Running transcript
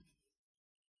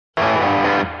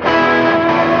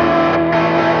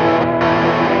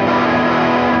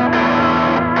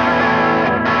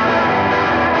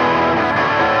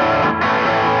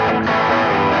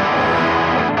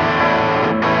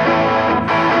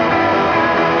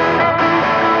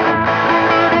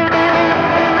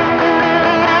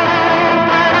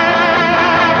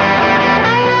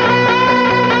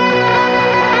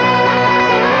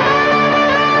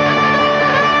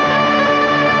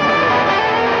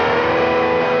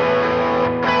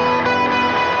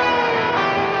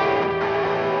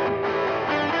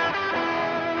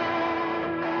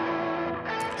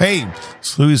Hey,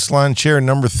 Louis Salon chair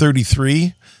number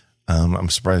 33. I'm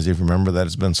surprised you remember that.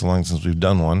 It's been so long since we've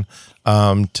done one.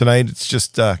 Tonight, it's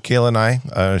just Kayla and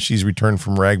I. She's returned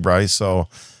from RAGBRAI, so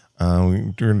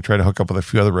we're going to try to hook up with a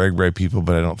few other RAGBRAI people,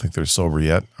 but I don't think they're sober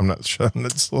yet. I'm not sure.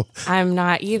 I'm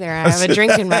not either. I have a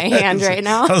drink in my hand right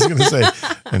now. I was going to say,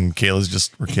 and Kayla's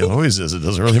just where Kayla always is. It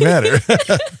doesn't really matter.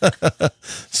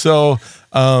 So,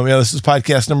 this is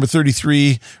podcast number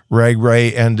 33.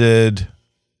 RAGBRAI ended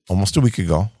almost a week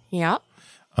ago. Yep.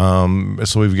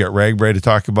 So we've got RAGBRAI to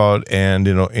talk about, and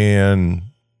in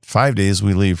 5 days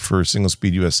we leave for Single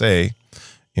Speed USA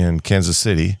in Kansas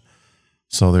City.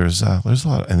 So there's a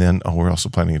lot, and then we're also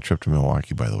planning a trip to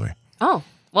Milwaukee, by the way. Oh,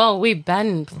 well, we've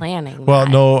been planning. Well,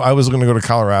 that. no, I was going to go to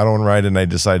Colorado and ride, and I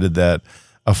decided that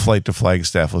a flight to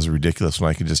Flagstaff was ridiculous when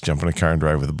I could just jump in a car and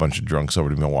drive with a bunch of drunks over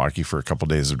to Milwaukee for a couple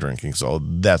days of drinking. So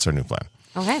that's our new plan.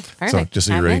 Okay, perfect. So just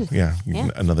so you're ready, yeah,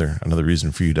 another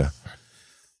reason for you to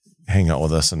hang out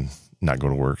with us and not go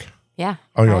to work. Yeah.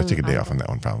 Oh, you want to take a day off on that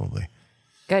one, probably.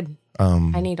 Good.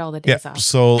 I need all the days off.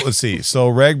 So let's see. So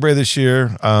RAGBRAI this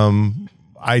year,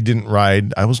 I didn't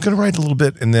ride. I was going to ride a little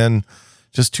bit, and then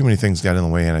just too many things got in the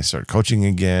way, and I started coaching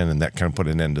again, and that kind of put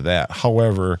an end to that.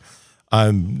 However,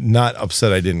 I'm not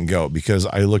upset I didn't go, because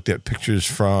I looked at pictures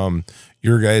from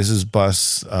your guys'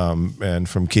 bus and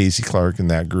from Casey Clark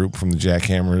and that group from the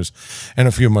Jackhammers and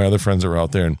a few of my other friends that were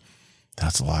out there, and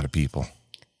that's a lot of people.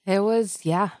 It was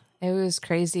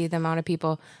crazy, the amount of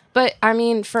people. But, I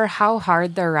mean, for how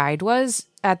hard the ride was,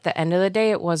 at the end of the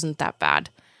day, it wasn't that bad.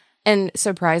 And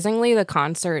surprisingly, the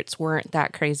concerts weren't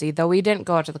that crazy, though we didn't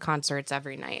go out to the concerts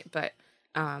every night. But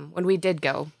when we did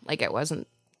go, it wasn't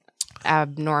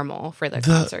abnormal for the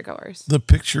concert goers. The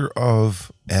picture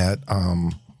of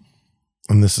and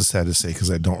this is sad to say because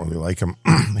I don't really like him,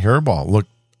 Hairball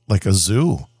looked like a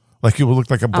zoo. Like it would look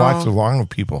like a block too long of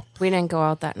people. We didn't go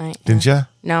out that night. Didn't you?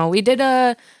 No, we did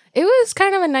it was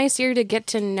kind of a nice year to get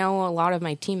to know a lot of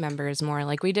my team members more.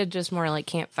 Like we did just more like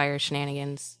campfire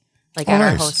shenanigans, at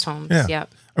our host homes. Yeah.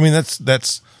 Yep. I mean,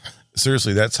 that's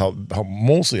seriously, that's how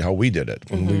mostly how we did it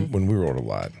when we rode a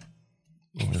lot.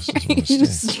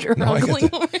 Just struggling.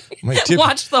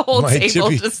 Watch the whole table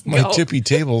just go. My tippy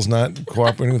table's not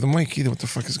cooperating with the mic either. What the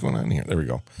fuck is going on here? There we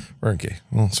go. We're okay.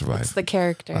 We'll survive. It's the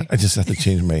character. I just have to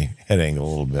change my head angle a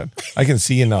little bit. I can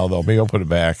see you now, though. Maybe I'll put it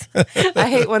back. I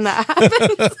hate when that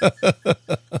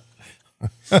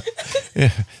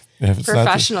happens.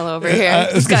 Professional over here.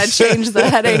 Just got to change the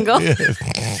head angle.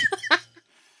 It's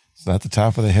not the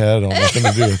top of the head. I have nothing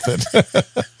to do with it.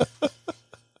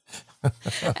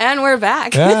 And we're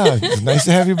back. Yeah, it's nice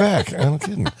to have you back. I'm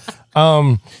kidding.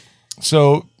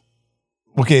 So,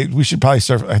 okay, we should probably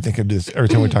start. I think I do this every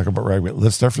time we talk about RAGBRAI.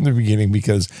 Let's start from the beginning,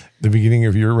 because the beginning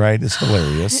of your ride is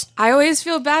hilarious. I always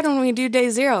feel bad when we do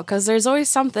day zero because there's always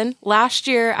something. Last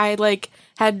year, I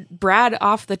had Brad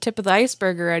off the tip of the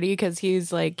iceberg already because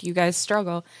he's like, you guys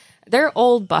struggle. They're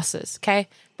old buses, okay?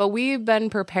 But we've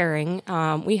been preparing.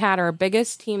 We had our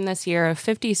biggest team this year of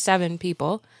 57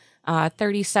 people.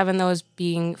 37 those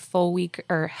being full weekers.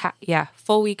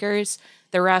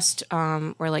 The rest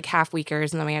were like half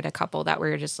weekers, and then we had a couple that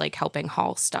were just helping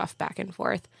haul stuff back and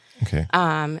forth. Okay.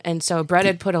 And so Brett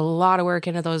had put a lot of work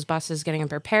into those buses, getting them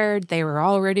prepared. They were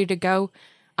all ready to go.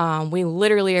 We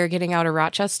literally are getting out of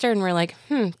Rochester, and we're like,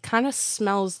 kind of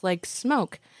smells like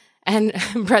smoke. And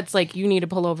Brett's like, you need to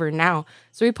pull over now.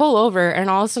 So we pull over,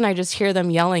 and all of a sudden I just hear them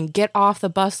yelling, get off the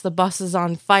bus is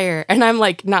on fire. And I'm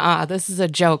like, nah, this is a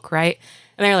joke, right?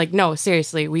 And they're like, no,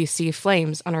 seriously, we see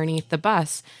flames underneath the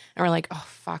bus. And we're like, oh,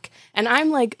 fuck. And I'm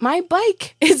like, my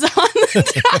bike is on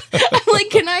the top. I'm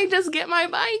like, can I just get my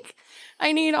bike?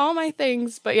 I need all my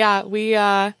things. But yeah,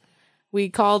 we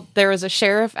called, there was a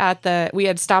sheriff we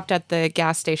had stopped at the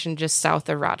gas station just south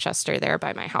of Rochester there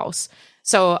by my house.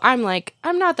 So I'm like,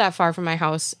 I'm not that far from my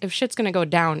house. If shit's going to go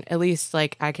down, at least I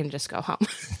can just go home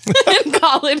and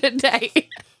call it a day.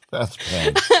 That's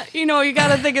bad. You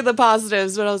got to think of the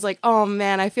positives. But I was like, oh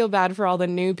man, I feel bad for all the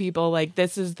new people.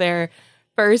 This is their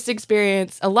first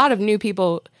experience. A lot of new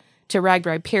people to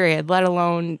RAGBRAI, period, let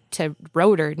alone to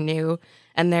ROTR new.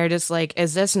 And they're just like,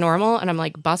 is this normal? And I'm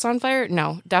like, bus on fire?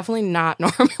 No, definitely not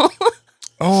normal.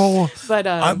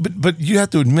 But you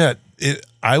have to admit,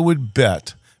 I would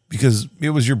bet, because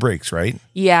it was your brakes, right?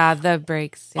 Yeah, the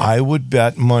brakes. Yeah. I would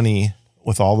bet money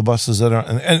with all the buses that are,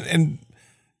 and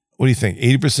what do you think?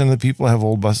 80% of the people have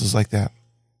old buses like that?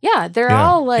 Yeah, they're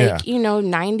all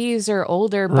 90s or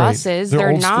older buses.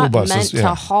 They're not buses, meant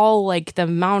to haul the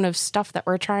amount of stuff that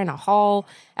we're trying to haul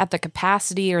at the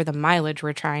capacity or the mileage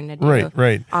we're trying to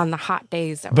do on the hot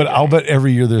days. But I'll bet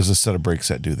every year there's a set of brakes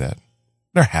that do that.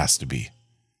 There has to be.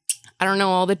 I don't know,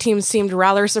 all the teams seemed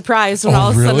rather surprised when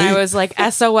all of a really? sudden I was like,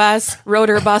 SOS,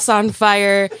 rotor bus on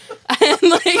fire. And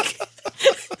like,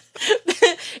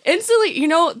 instantly, you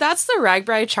know, that's the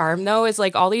RAGBRAI charm though, is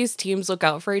like all these teams look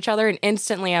out for each other. And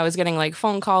instantly I was getting like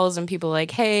phone calls and people like,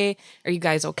 hey, are you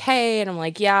guys okay? And I'm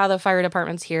like, yeah, the fire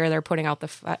department's here. They're putting out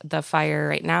the fire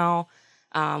right now.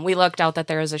 We looked out that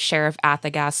there was a sheriff at the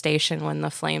gas station when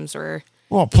the flames were.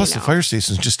 Well, plus the fire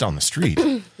station's just down the street.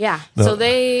 Yeah. So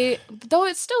though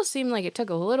it still seemed like it took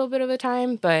a little bit of a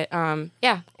time, but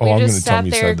yeah. Oh, we just sat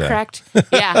there, cracked.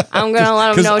 Yeah, I'm going to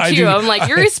let them know too. I'm like,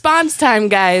 your response time,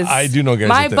 guys. I do know guys.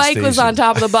 My bike was on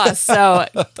top of the bus, so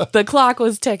the clock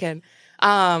was ticking.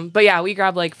 But yeah, we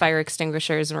grabbed like fire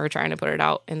extinguishers and we're trying to put it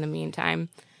out in the meantime.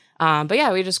 But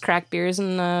yeah, we just cracked beers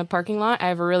in the parking lot. I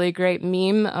have a really great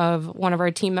meme of one of our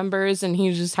team members, and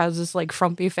he just has this like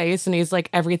frumpy face, and he's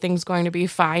like, everything's going to be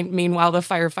fine. Meanwhile, the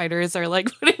firefighters are like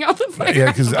putting out the fire.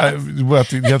 Yeah, because you have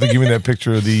to give me that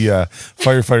picture of the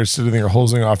firefighters sitting there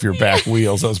hosing off your back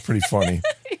wheels. That was pretty funny.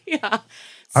 Yeah.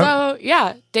 So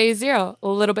yeah, day 0, a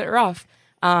little bit rough.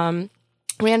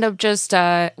 We end up just,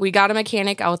 we got a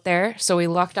mechanic out there, so we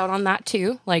lucked out on that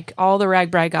too. Like, all the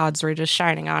RAGBRAI gods were just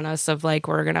shining on us of, like,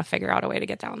 we're going to figure out a way to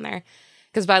get down there.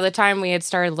 Because by the time we had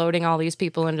started loading all these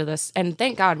people into this, and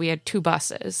thank God we had 2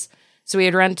 buses. So we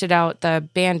had rented out the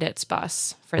Bandits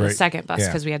bus for the second bus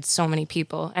because we had so many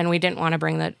people. And we didn't want to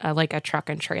bring like a truck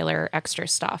and trailer extra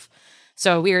stuff.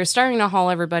 So we were starting to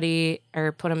haul everybody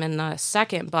or put them in the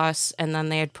second bus, and then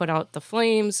they had put out the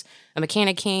flames. A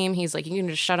mechanic came. He's like, you can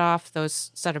just shut off those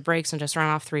set of brakes and just run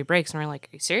off 3 brakes. And we're like,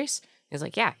 are you serious? He's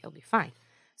like, yeah, you'll be fine.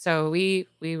 So we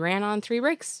ran on 3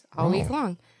 brakes all week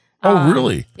long. Oh,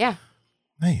 really? Yeah.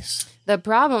 Nice. The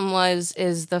problem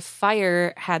is the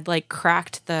fire had like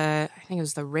cracked I think it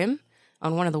was the rim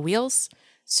on one of the wheels.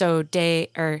 So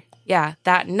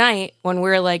that night when we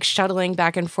were like shuttling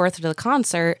back and forth to the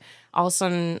concert, all of a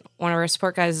sudden, one of our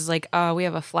support guys is like, we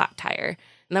have a flat tire.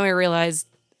 And then we realized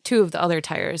 2 of the other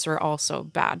tires were also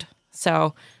bad.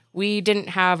 So we didn't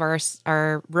have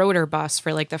our rotor bus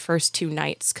for like the first 2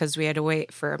 nights because we had to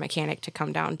wait for a mechanic to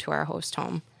come down to our host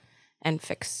home and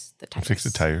fix the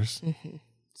tires. Mm-hmm.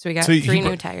 So we got 3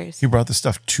 new tires. He brought the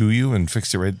stuff to you and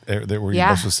fixed it right there where your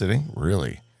bus was sitting?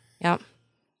 Really? Yep.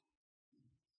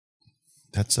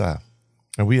 That's,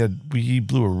 we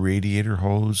blew a radiator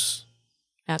hose.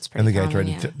 That's pretty.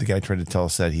 And the guy tried to tell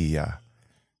us that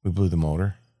we blew the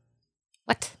motor.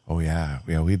 What? Oh yeah.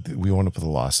 We wound up with a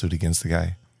lawsuit against the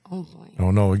guy. Oh boy.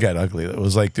 Oh no, it got ugly. It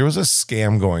was like there was a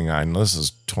scam going on. This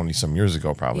is 20 some years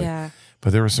ago probably. Yeah.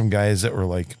 But there were some guys that were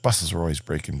like, buses were always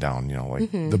breaking down. You know,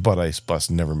 like the Bud Ice bus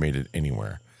never made it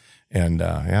anywhere. And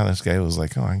this guy was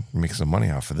like, oh, I can make some money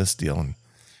off of this deal, and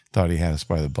thought he had us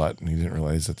by the butt, and he didn't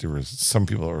realize that there was some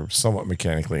people that were somewhat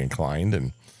mechanically inclined,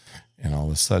 and all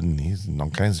of a sudden he's in all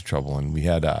kinds of trouble. And we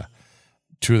had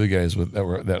 2 of the guys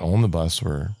that owned the bus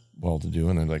were well-to-do,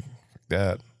 and they're like, fuck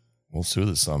that, we'll sue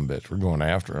this sumbitch. We're going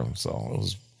after him. So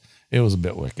it was a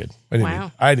bit wicked.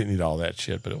 I didn't need all that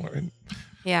shit, but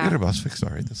we had our bus fixed all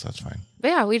right. That's fine. But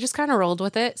yeah, we just kind of rolled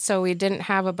with it. So we didn't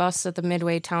have a bus at the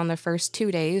Midway town the first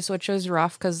 2 days, which was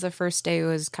rough because the first day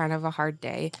was kind of a hard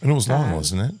day. And it was long,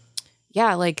 wasn't it?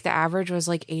 Yeah, like the average was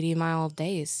like 80-mile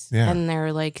days. Yeah. And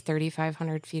they're like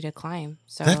 3,500 feet of climb.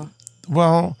 So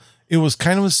it was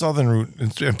kind of a southern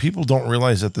route, and people don't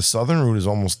realize that the southern route is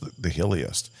almost the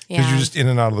hilliest because you're just in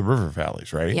and out of the river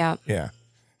valleys, right? Yeah. Yeah.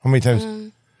 How many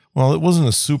times? Well, it wasn't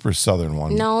a super southern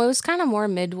one. No, it was kind of more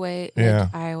Midway,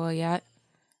 Iowa yet.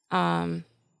 But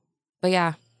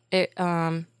yeah,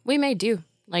 we made do.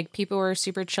 Like, people were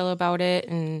super chill about it,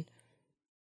 and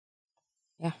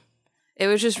yeah. It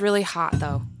was just really hot,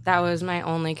 though. That was my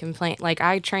only complaint. Like,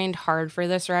 I trained hard for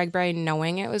this RAGBRAI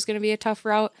knowing it was going to be a tough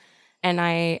route, and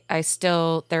I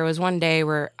still, there was one day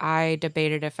where I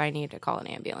debated if I needed to call an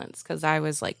ambulance because I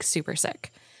was, like, super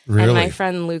sick. Really? And my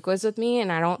friend Luke was with me,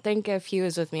 and I don't think if he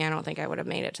was with me, I don't think I would have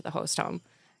made it to the host home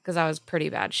because I was pretty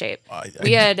bad shape.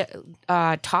 We had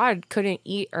Todd couldn't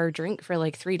eat or drink for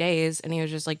like 3 days, and he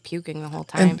was just like puking the whole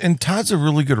time. And Todd's a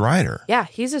really good rider. Yeah,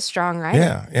 he's a strong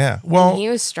rider. Yeah. Well, and he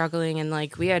was struggling, and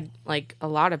like we had like a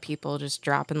lot of people just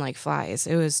dropping like flies.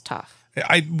 It was tough.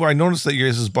 I noticed that your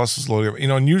guys' bus is loaded. You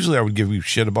know, and usually I would give you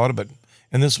shit about it, but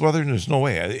in this weather, there's no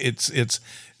way. It's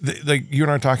like you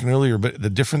and I were talking earlier, but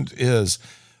the difference is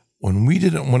when we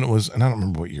did it, when it was, and I don't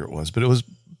remember what year it was, but it was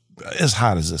as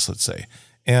hot as this, let's say.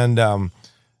 And I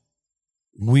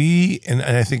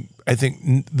think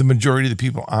the majority of the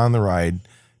people on the ride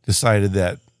decided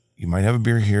that you might have a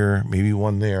beer here, maybe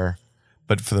one there,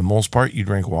 but for the most part, you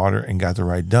drank water and got the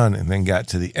ride done, and then got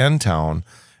to the end town,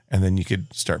 and then you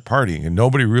could start partying. And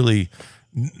nobody really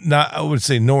not, I would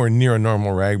say nowhere near a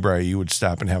normal RAGBRAI. You would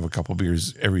stop and have a couple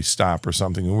beers every stop or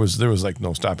something. There was like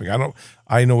no stopping.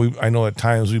 I know at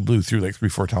times we blew through like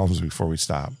 3-4 towns before we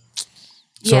stopped.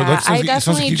 So yeah, I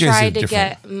definitely like tried to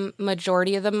get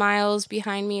majority of the miles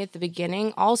behind me at the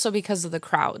beginning, also because of the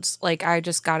crowds. Like, I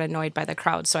just got annoyed by the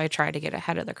crowds, so I tried to get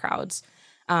ahead of the crowds.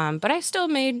 But I still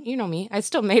made, you know me, I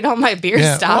still made all my beer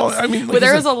stops. Well, I mean, like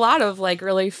there was a lot of like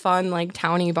really fun like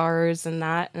towny bars and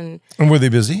that. And were they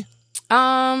busy?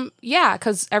 Yeah,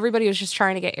 because everybody was just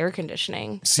trying to get air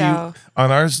conditioning. See, so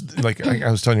on ours, like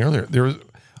I was telling you earlier, there was,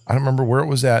 I don't remember where it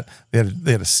was at. They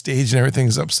had a stage and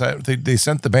everything's upside. They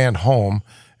sent the band home,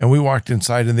 and we walked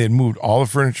inside, and they had moved all the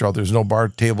furniture out. There's no bar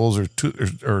tables or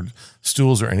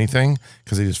stools or anything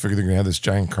because they just figured they're gonna have this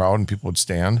giant crowd and people would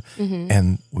stand,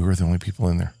 and we were the only people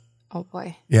in there. Oh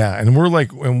boy. Yeah, and we're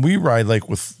like, when we ride like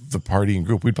with the partying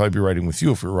group, we'd probably be riding with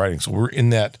you if we were riding. So we're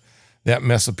in that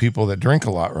mess of people that drink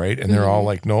a lot, right? And they're all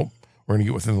like, nope, we're gonna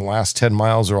get within the last 10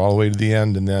 miles or all the way to the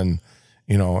end, and then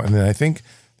I think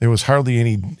there was hardly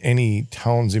any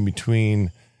towns in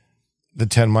between the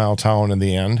 10-mile town and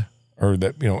the end, or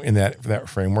that, in that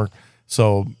framework.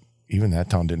 So even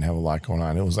that town didn't have a lot going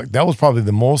on. It was like, that was probably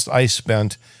the most I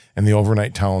spent in the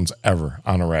overnight towns ever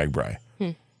on a RAGBRAI,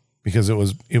 because it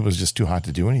was just too hot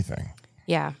to do anything.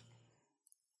 Yeah.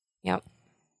 Yep.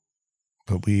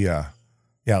 But we,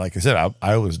 like I said,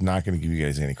 I was not going to give you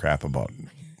guys any crap about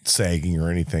sagging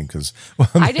or anything, because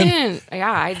I didn't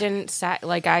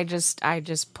like I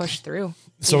just pushed through.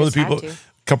 Some of the people, a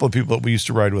couple of people that we used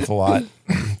to ride with a lot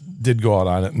did go out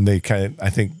on it, and they kind of,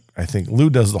 I think Lou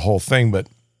does the whole thing, but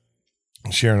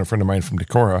Sharon, a friend of mine from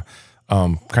Decorah,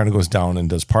 kind of goes down and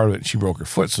does part of it, and she broke her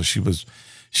foot, so she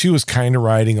was kind of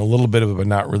riding a little bit of it, but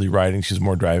not really riding. She's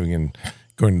more driving and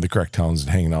going to the correct towns and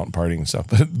hanging out and partying and stuff.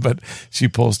 But she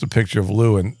posted a picture of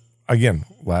Lou, and again,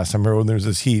 last time I remember when there was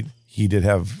this heat, he did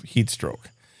have heat stroke.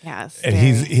 Yes. And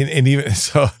and even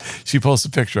so, she posts a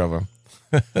picture of him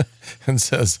and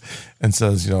says,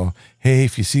 hey,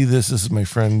 if you see this is my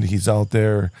friend. He's out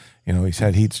there. He's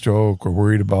had heat stroke. We're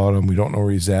worried about him. We don't know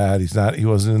where he's at. He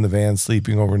wasn't in the van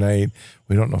sleeping overnight.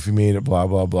 We don't know if he made it, blah,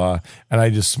 blah, blah. And I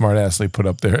just smartassly put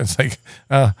up there. It's like,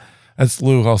 that's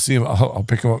Lou. I'll see him. I'll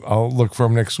pick him up. I'll look for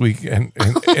him next week. And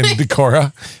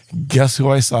Decorah, guess who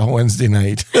I saw Wednesday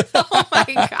night? Oh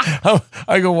my God.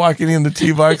 I go walking in the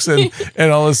tee box and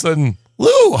all of a sudden,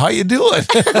 Lou, how you doing?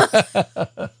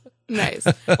 Nice.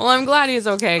 Well, I'm glad he's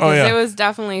okay, because it was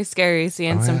definitely scary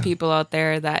seeing some people out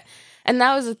there that, and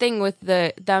that was the thing with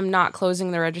them not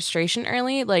closing the registration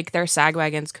early, like their sag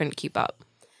wagons couldn't keep up.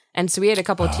 And so we had a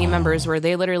couple of team members where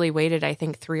they literally waited, I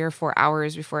think, 3 or 4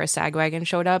 hours before a sag wagon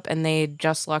showed up, and they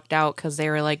just lucked out because they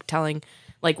were like telling,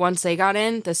 like once they got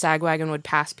in, the sag wagon would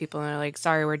pass people and they're like,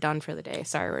 sorry, we're done for the day.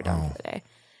 Sorry, we're done for the day.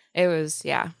 It was,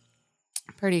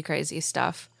 pretty crazy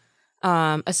stuff.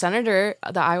 The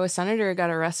Iowa senator got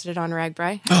arrested on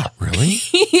RAGBRAI. Oh, really?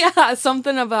 Yeah,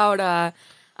 something about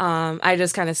I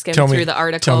just kind of skimmed through the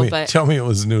article, but tell me it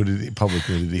was nudity, public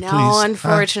nudity, no, please.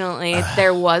 Unfortunately.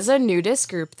 There was a nudist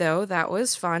group though. That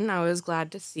was fun. I was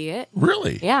glad to see it.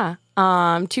 Really? Yeah.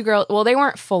 2 girls, well, they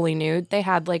weren't fully nude. They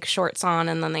had like shorts on,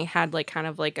 and then they had like kind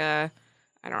of like a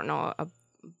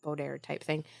Baudelaire type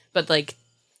thing, but like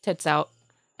tits out.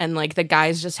 And, like, the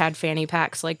guys just had fanny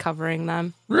packs, like, covering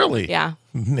them. Really? Yeah.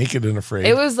 Naked and afraid.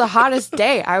 It was the hottest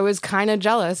day. I was kind of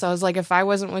jealous. I was like, if I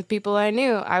wasn't with people I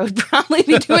knew, I would probably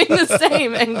be doing the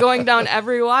same and going down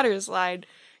every water slide,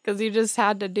 because you just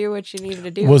had to do what you needed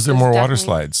to do. Was there more water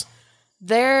slides?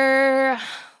 Let's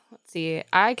see.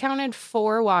 I counted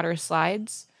 4 water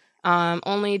slides.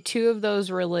 Only 2 of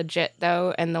those were legit,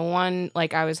 though. And the one,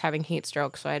 like, I was having heat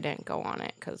stroke, so I didn't go on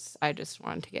it because I just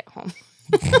wanted to get home.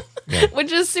 Yeah.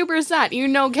 Which is super sad.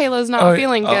 Kayla's not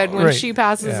feeling good when she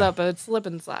passes up a slip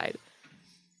and slide.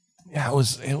 Yeah,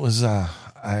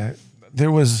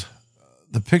 there was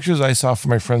the pictures I saw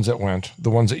from my friends that went, the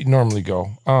ones that you normally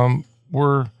go,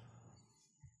 were,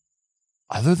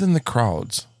 other than the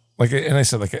crowds, like, and I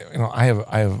said, like, I have,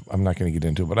 I'm not going to get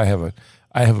into it, but I have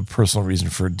a personal reason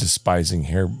for despising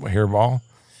hairball.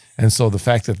 And so the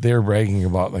fact that they're bragging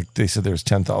about, like, they said there's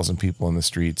 10,000 people in the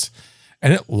streets,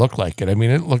 and it looked like it. I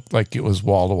mean, it looked like it was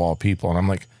wall-to-wall people. And I'm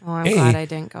like, I'm glad I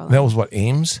didn't go there. That was what,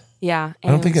 Ames? Yeah,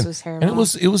 Ames was hairball. And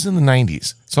it was in the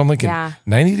 90s. So I'm like,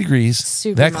 90 degrees,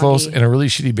 super that muggy. close, and a really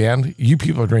shitty band. You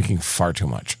people are drinking far too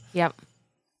much. Yep.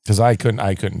 Because I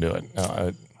couldn't do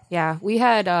it. Yeah, we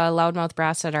had Loudmouth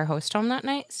Brass at our host home that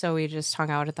night, so we just hung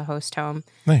out at the host home.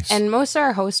 Nice. And most of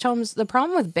our host homes, the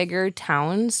problem with bigger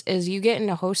towns is you get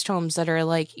into host homes that are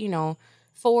like,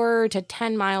 4 to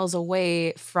 10 miles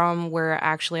away from where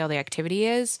actually all the activity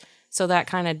is. So that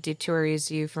kind of detours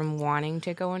you from wanting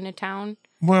to go into town.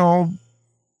 Well,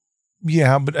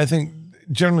 yeah, but I think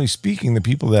generally speaking, the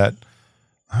people that,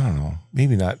 I don't know,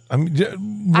 maybe not. I mean,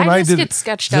 when I just get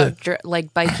sketched out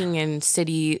like biking in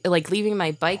city, like leaving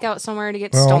my bike out somewhere to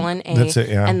get stolen. That's it,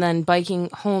 yeah. And then biking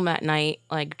home at night,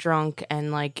 like drunk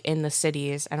and like in the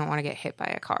cities. I don't want to get hit by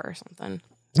a car or something.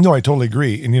 No, I totally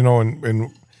agree. And,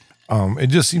 it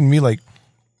just seemed to me like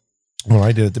when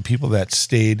I did it, the people that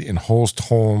stayed in host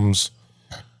homes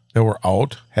that were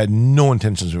out had no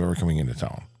intentions of ever coming into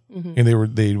town. Mm-hmm.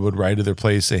 And they would ride to their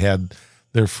place. They had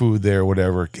their food there,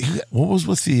 whatever. What was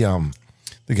with the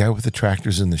guy with the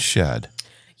tractors in the shed?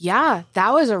 Yeah,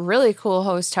 that was a really cool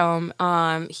host home.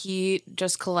 He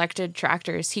just collected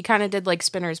tractors. He kind of did like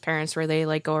Spinner's Parents, where they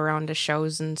like go around to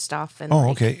shows and stuff and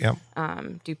okay, yeah,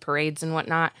 do parades and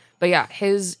whatnot. But yeah,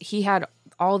 he had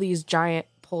all these giant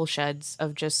pole sheds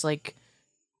of just like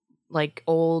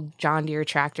old John Deere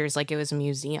tractors, like it was a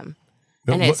museum.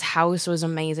 And his house was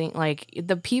amazing. Like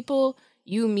the people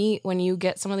you meet when you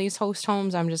get some of these host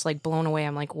homes, I'm just like blown away.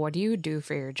 I'm like, what do you do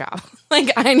for your job?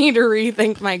 Like, I need to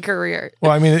rethink my career.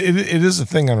 Well, I mean, it is a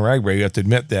thing on RAGBRAI. You have to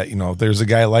admit that, there's a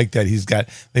guy like that.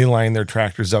 They line their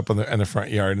tractors up in the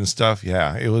front yard and stuff.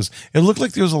 Yeah, it looked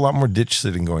like there was a lot more ditch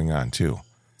sitting going on too.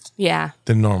 Yeah.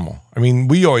 Than normal. I mean,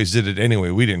 we always did it anyway.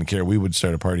 We didn't care. We would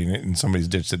start a party in somebody's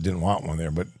ditch that didn't want one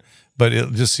there, but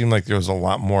it just seemed like there was a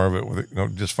lot more of it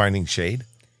with just finding shade.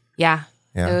 Yeah.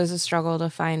 It was a struggle to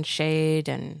find shade,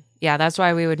 and that's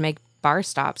why we would make bar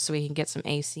stops so we can get some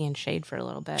AC and shade for a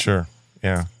little bit. Sure.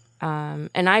 Yeah.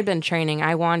 And I've been training.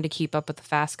 I wanted to keep up with the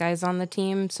fast guys on the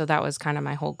team, so that was kind of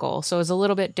my whole goal. So it was a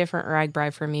little bit different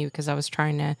RAGBRAI for me because I was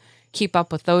trying to keep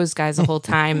up with those guys the whole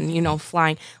time and,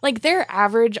 flying. Like their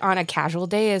average on a casual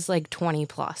day is like 20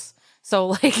 plus. So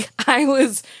like I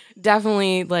was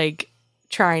definitely like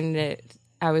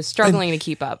I was struggling to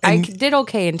keep up. I did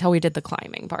okay until we did the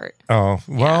climbing part. Oh,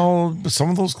 well, some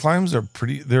of those climbs are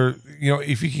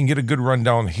if you can get a good run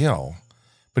downhill,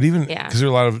 but even because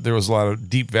there was a lot of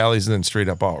deep valleys and then straight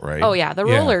up out, right? Oh yeah. The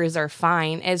rollers are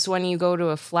fine. It's when you go to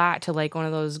a flat to like one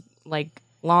of those like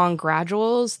long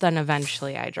graduals, then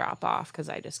eventually I drop off because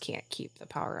I just can't keep the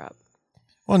power up.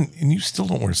 Well, and you still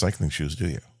don't wear cycling shoes, do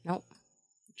you? Nope.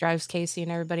 Drives Casey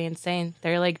and everybody insane.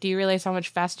 They're like, do you realize how much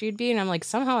faster you'd be? And I'm like,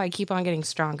 somehow I keep on getting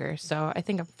stronger. So I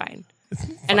think I'm fine.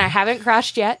 And I haven't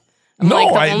crashed yet. I'm the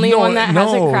only one that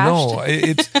hasn't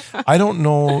crashed. I don't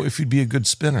know if you'd be a good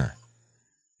spinner.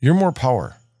 You're more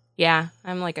power. Yeah,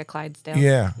 I'm like a Clydesdale.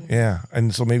 Yeah.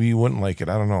 And so maybe you wouldn't like it.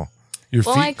 I don't know.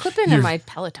 I clip into my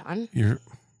Peloton,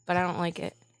 but I don't like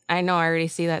it. I know I already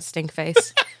see that stink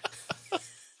face.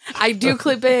 I do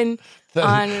clip in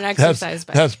on an exercise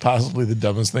bike. That's possibly the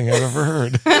dumbest thing I've ever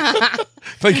heard.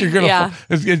 Like you're gonna. Yeah.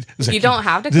 You don't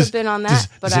have to clip in on that,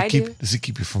 but I do. Does it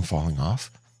keep you from falling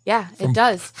off? Yeah, it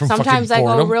does. Sometimes I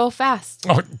go real fast.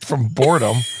 Oh, from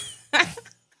boredom.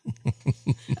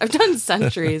 I've done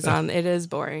centuries on. It is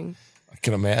boring. I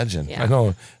can imagine. Yeah. I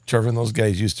know Trevor and those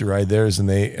guys used to ride theirs, and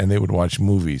they would watch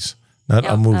movies, not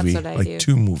a movie, like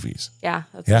 2 movies. Yeah,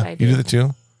 that's what I do. You do that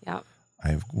too? Yeah.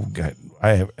 I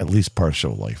have at least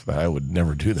partial life, but I would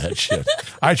never do that shit.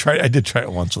 I did try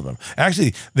it once with them.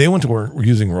 Actually, they went to work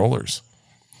using rollers.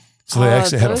 So they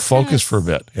actually had a Focus for a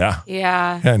bit. Yeah.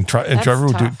 Yeah. And Trevor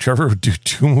would do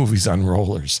 2 movies on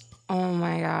rollers. Oh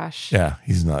my gosh. Yeah,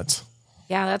 he's nuts.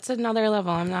 Yeah, that's another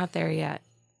level. I'm not there yet.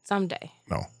 Someday.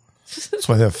 No. That's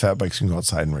why they have fat bikes. You can go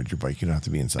outside and ride your bike. You don't have to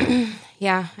be inside.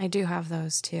 Yeah, I do have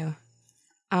those too.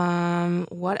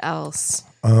 What else?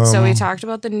 So we talked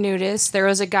about the nudist. There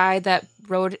was a guy that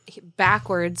rode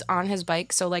backwards on his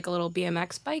bike, so like a little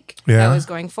BMX bike that was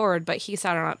going forward, but he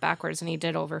sat on it backwards, and he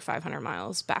did over 500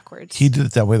 miles backwards. He did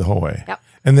it that way the whole way. Yep.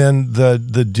 And then the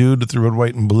dude with the red,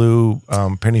 white, and blue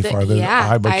penny farthing.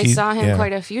 Yeah, I saw him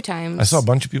quite a few times. I saw a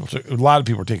bunch of people. A lot of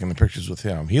people were taking the pictures with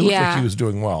him. He looked like he was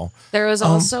doing well. There was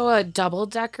also a double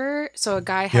decker. So a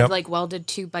guy had like welded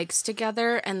 2 bikes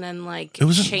together and then like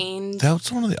chained. That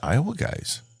was one of the Iowa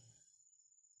guys.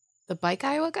 The bike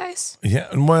Iowa guys? Yeah.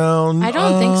 Well, I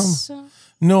don't think so.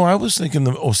 No, I was thinking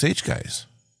the Osage guys.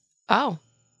 Oh.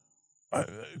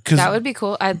 That would be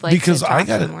cool. I'd like because to talk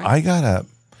to them more.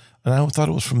 And I thought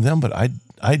it was from them, but I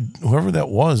whoever that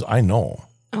was, I know.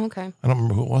 Okay. I don't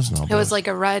remember who it was now. It was like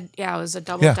a red, it was a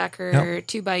double decker,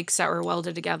 2 bikes that were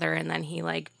welded together, and then he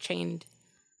like chained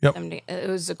them. It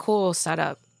was a cool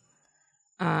setup.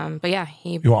 But yeah,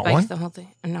 he biked the whole thing.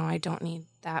 No, I don't need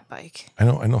that bike. I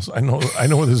know.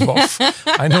 There's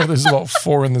about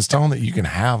 4 in this town that you can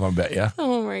have. I bet you.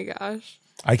 Oh my gosh.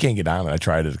 I can't get on it. I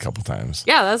tried it a couple times.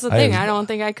 Yeah, that's the thing. I don't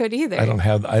think I could either. I don't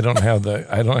have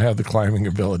the climbing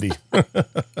ability.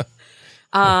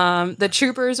 The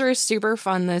troopers were super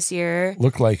fun this year.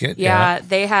 Look like it. Yeah,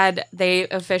 they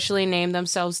officially named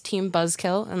themselves Team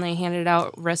Buzzkill, and they handed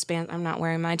out wristbands. I'm not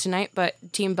wearing mine tonight, but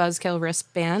Team Buzzkill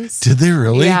wristbands. Did they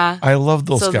really? Yeah. I love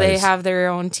those guys. So they have their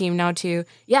own team now too.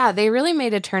 Yeah, they really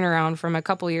made a turnaround from a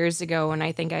couple years ago when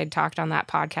I think I had talked on that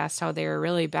podcast how they were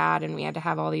really bad and we had to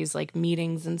have all these like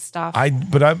meetings and stuff. I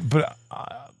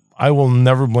will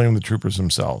never blame the troopers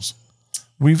themselves.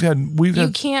 You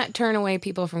can't turn away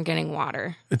people from getting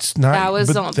water. It's not. That was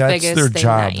the biggest their thing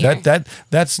job. that year.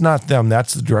 That's not them.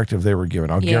 That's the directive they were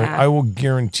given. I will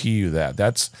guarantee you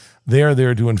that. They're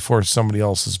there to enforce somebody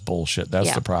else's bullshit.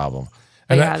 That's the problem.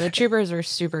 And the troopers were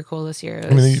super cool this year.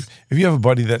 If you have a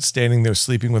buddy that's standing there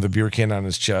sleeping with a beer can on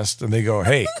his chest, and they go,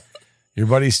 "Hey, your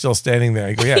buddy's still standing there,"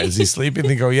 I go, "Yeah, is he sleeping?"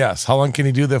 They go, "Yes." "How long can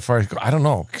he do that for?" I go, "I don't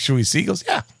know. Should we see?" He goes,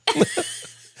 "Yeah."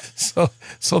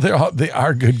 So they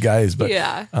are good guys, but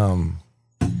yeah.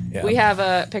 We have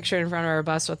a picture in front of our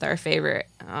bus with our favorite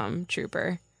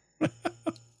trooper.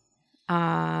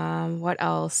 What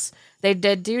else? They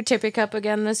did do Tippy Cup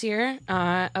again this year.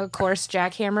 Of course,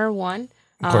 Jackhammer won.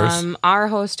 Of course. Our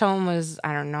host home was,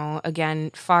 I don't know, again,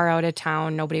 far out of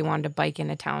town. Nobody wanted to bike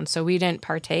into town, so we didn't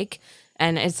partake.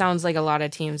 And it sounds like a lot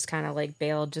of teams kind of like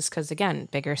bailed just because, again,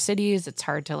 bigger cities, it's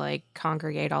hard to like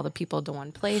congregate all the people to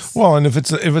one place. Well, and if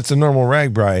it's a normal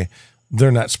RAGBRAI,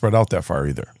 they're not spread out that far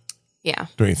either. Yeah.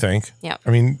 Don't you think? Yeah. I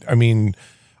mean,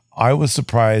 I was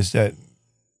surprised at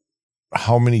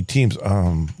how many teams.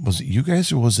 Was it you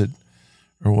guys or was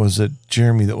it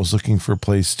Jeremy that was looking for a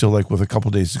place still like with a couple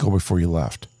days to go before you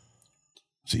left?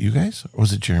 Was it you guys or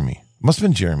was it Jeremy? Must have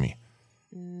been Jeremy.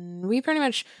 We pretty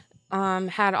much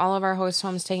had all of our host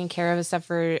homes taken care of except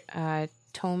for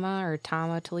Toma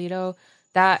Toledo.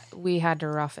 That we had to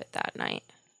rough it that night.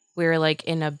 We were like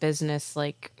in a business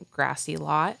like grassy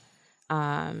lot,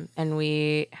 and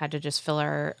we had to just fill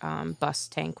our bus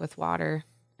tank with water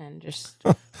and just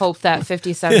hope that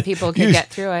 57 people could get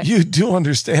through it. You do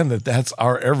understand that that's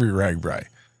our every RAGBRAI.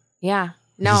 Yeah.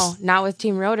 No, not with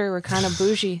Team Rotor. We're kind of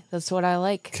bougie. That's what I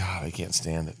like. God, I can't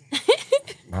stand it.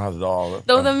 Not at all.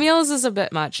 Though the meals is a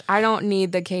bit much. I don't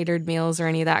need the catered meals or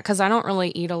any of that because I don't really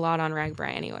eat a lot on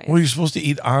RAGBRAI anyway. Well, you're supposed to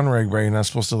eat on RAGBRAI. You're not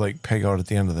supposed to like peg out at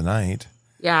the end of the night.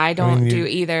 Yeah, I don't do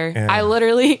either. Yeah. I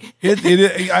literally... I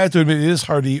have to admit, it is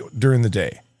hard to eat during the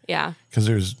day. Yeah. Because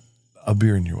there's a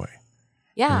beer in your way.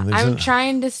 Yeah, I'm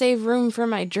trying to save room for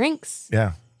my drinks.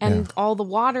 Yeah. And all the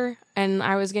water. And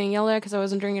I was getting yelled at because I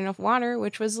wasn't drinking enough water,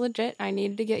 which was legit. I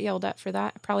needed to get yelled at for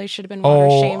that. I probably should have been water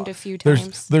shamed a few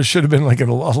times. There should have been like a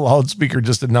loudspeaker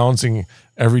just announcing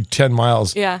every 10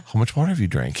 miles. Yeah. How much water have you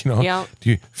drank? You know? Yeah. Do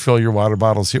you fill your water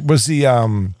bottles here? Was did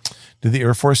the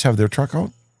Air Force have their truck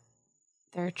out?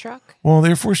 Their truck? Well, the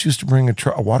Air Force used to bring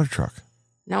a water truck.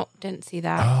 Nope, didn't see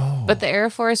that. Oh. But the Air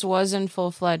Force was in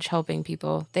full-fledged helping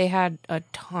people. They had a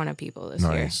ton of people this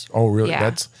year. Nice. Oh, really?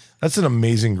 Yeah. That's an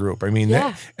amazing group. I mean,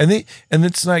 yeah. and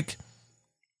it's like,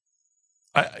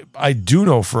 I do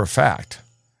know for a fact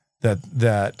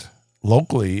that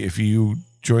locally, if you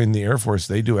join the Air Force,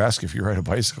 they do ask if you ride a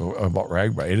bicycle about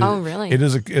RAGBRAI. Really? It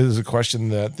is a question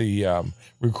that the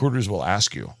recruiters will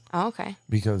ask you. Oh, okay.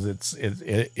 Because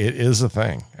it is a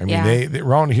thing. I mean, Yeah. they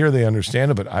around here they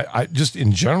understand it, but I just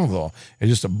in general though, it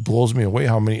just blows me away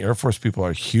how many Air Force people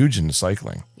are huge into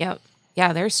cycling. Yep.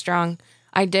 Yeah, they're strong.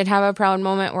 I did have a proud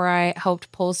moment where I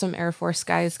helped pull some Air Force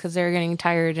guys because they were getting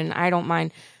tired, and I don't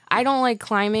mind. I don't like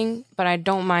climbing, but I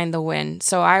don't mind the wind.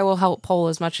 So I will help pull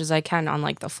as much as I can on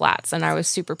like the flats. And I was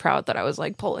super proud that I was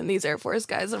like pulling these Air Force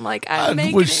guys. I'm like, I'm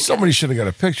making it. Somebody should have got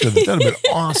a picture of that. That'd have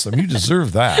been awesome. You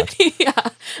deserve that. Yeah,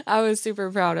 I was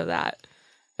super proud of that.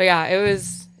 But yeah,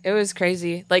 it was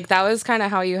crazy. Like that was kind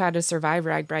of how you had to survive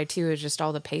RAGBRAI too, is just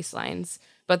all the pace lines.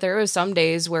 But there was some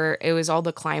days where it was all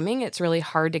the climbing. It's really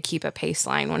hard to keep a pace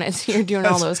line when you're doing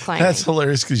all those climbing. That's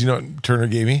hilarious because you know what Turner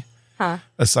gave me? Huh?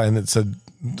 A sign that said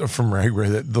from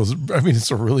RAGBRAI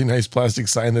it's a really nice plastic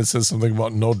sign that says something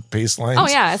about no pace lines. Oh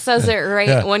yeah, it says it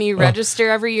right when you register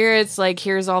every year. It's like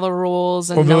here's all the rules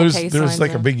and no pace lines. There's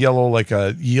like a big yellow like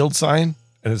a yield sign,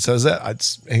 and it says that.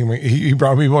 It's hanging. He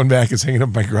brought me one back. It's hanging up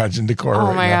my garage in decor. Oh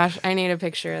right my now. gosh, I need a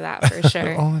picture of that for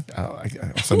sure. I'll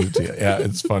send it to you. Yeah,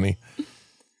 it's funny.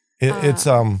 It's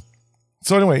so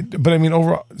anyway, but I mean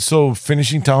overall. So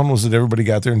finishing town was that everybody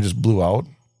got there and just blew out.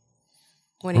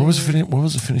 What was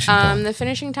the finishing town? The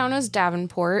finishing town was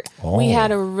Davenport. Oh. We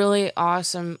had a really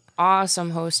awesome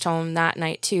host home that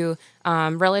night too.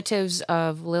 Relatives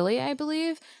of Lily, I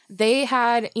believe. They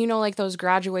had, like those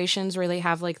graduations where they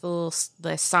have like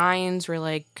the signs where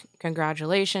like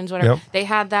congratulations, whatever. Yep. They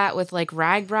had that with like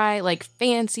RAGBRAI, like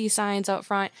fancy signs out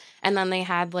front, and then they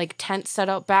had like tents set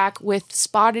up back with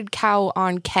spotted cow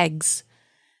on kegs.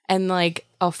 and like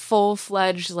a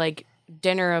full-fledged like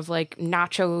dinner of like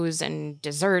nachos and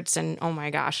desserts, and oh my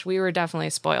gosh, we were definitely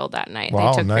spoiled that night.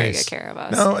 Wow, they took very nice. good care of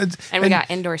us. No, and we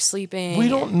got indoor sleeping. We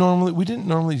didn't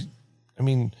normally, I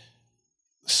mean,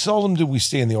 seldom did we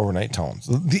stay in the overnight towns.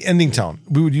 The ending town,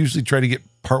 we would usually try to get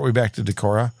partway back to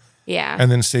Decorah. Yeah.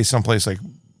 And then stay someplace like,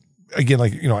 again,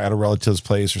 like, you know, at a relative's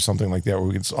place or something like that where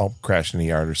we could all crash in the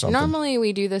yard or something. Normally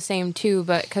we do the same too,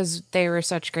 but because they were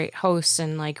such great hosts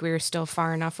and like we were still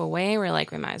far enough away, we're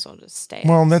like, we might as well just stay.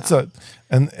 Well, and that's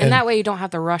and that way you don't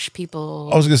have to rush people.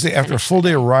 I was going to say, after a full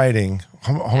day of riding,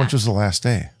 how much was the last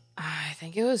day? I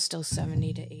think it was still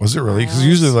 70 to 80. Was it really? Because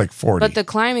usually like 40. But the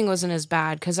climbing wasn't as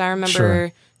bad because I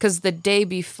remember, because the day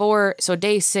before, so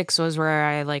day 6 was where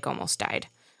I like almost died.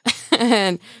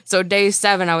 And so day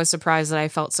 7, I was surprised that I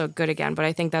felt so good again. But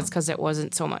I think that's because it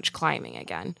wasn't so much climbing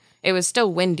again. It was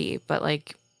still windy, but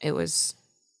like it was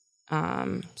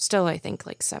still, I think,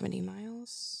 like 70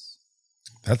 miles.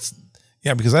 That's,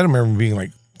 yeah, because I remember being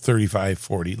like 35,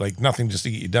 40, like nothing just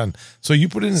to get you done. So you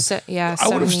put in, I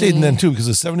would have stayed in then too, because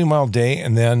a 70-mile day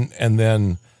and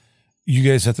then you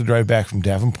guys have to drive back from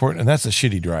Davenport, and that's a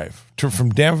shitty drive. From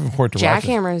Davenport to Rochester.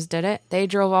 Jackhammers did it. They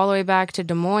drove all the way back to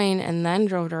Des Moines and then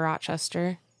drove to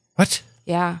Rochester. What?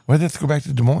 Yeah. Why did they have to go back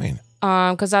to Des Moines?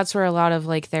 Because that's where a lot of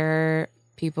like their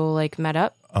people like met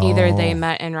up. Either they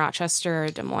met in Rochester or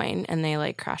Des Moines, and they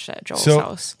like crashed at Joel's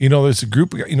house. You know, there's a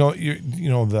group of, you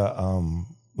know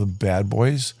the Bad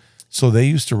Boys. So they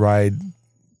used to ride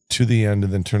to the end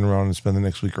and then turn around and spend the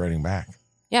next week riding back.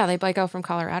 Yeah, they bike out from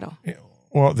Colorado. Yeah.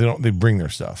 Well, they don't. They bring their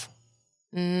stuff.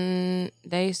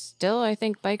 They still, I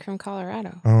think, bike from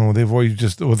Colorado. Oh, they've always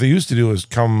just, what they used to do is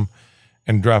come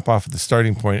and drop off at the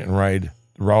starting point and ride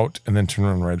the route and then turn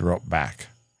around and ride the route back.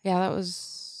 Yeah, that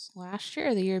was last year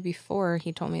or the year before.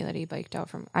 He told me that he biked out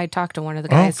from, I talked to one of the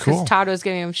guys because Todd was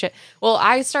giving him shit. Well,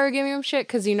 I started giving him shit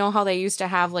because you know how they used to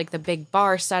have like the big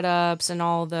bar setups and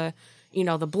all the, you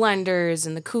know, the blenders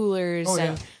and the coolers.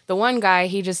 And the one guy,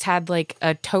 he just had like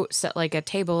a tote set, like a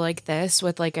table like this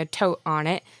with like a tote on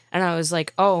it. And I was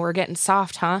like, oh, we're getting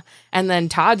soft, huh? And then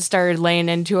Todd started laying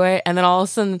into it. And then all of a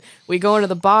sudden we go into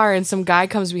the bar and some guy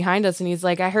comes behind us and he's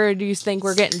like, I heard you think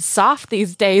we're getting soft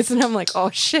these days. And I'm like, oh,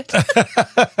 shit.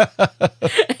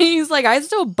 And he's like, I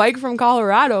still bike from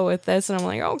Colorado with this. And I'm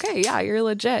like, okay, yeah, you're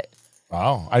legit.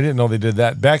 Wow. I didn't know they did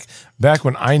that. Back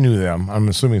when I knew them, I'm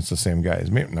assuming it's the same guys.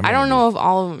 I don't know if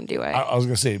all of them do it. I was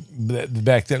going to say,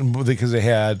 back then, because they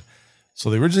had, so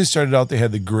they originally started out, they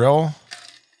had the grill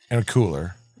and a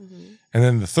cooler. And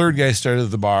then the third guy started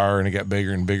at the bar, and it got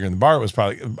bigger and bigger. And the bar was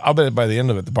probably, I'll bet by the end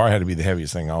of it, the bar had to be the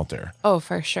heaviest thing out there. Oh,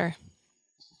 for sure.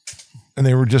 And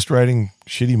they were just riding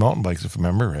shitty mountain bikes, if I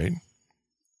remember right.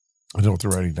 I don't know what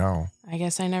they're riding now. I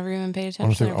guess I never even paid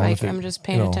attention to their bike. I'm just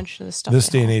paying attention to the stuff. This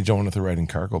day and age, I wonder if they're riding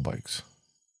cargo bikes.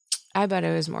 I bet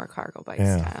it was more cargo bike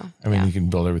style. I mean, you can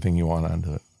build everything you want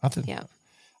onto it. Yeah.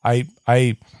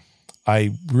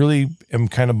 I really am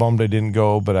kind of bummed I didn't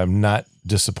go, but I'm not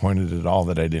disappointed at all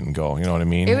that I didn't go. You know what I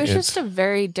mean? It was just a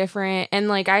very different, and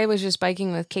like I was just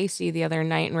biking with Casey the other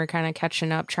night, and we're kind of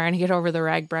catching up, trying to get over the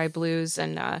RAGBRAI blues,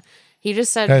 and he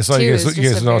just said, I saw you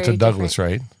guys went out to Douglas,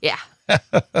 right? Yeah.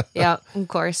 Yeah, of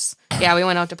course. Yeah, we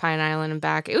went out to Pine Island and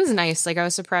back. It was nice. Like I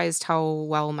was surprised how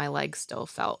well my legs still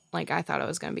felt. Like I thought I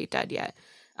was going to be dead yet.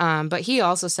 But he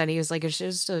also said, he was like, it's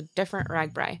just a different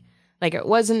RAGBRAI. Like it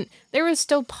wasn't, there was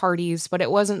still parties, but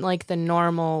it wasn't like the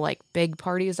normal, like big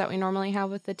parties that we normally have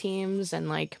with the teams, and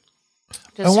like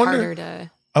just harder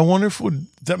to. I wonder if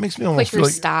that makes me almost feel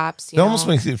like stops. That almost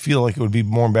makes it feel like it would be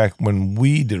more back when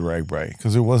we did RAGBRAI,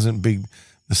 because there wasn't big.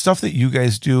 The stuff that you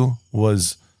guys do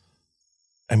was,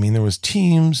 I mean, there was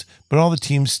teams, but all the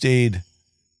teams stayed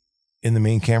in the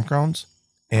main campgrounds,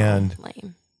 and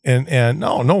lame. And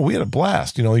no, we had a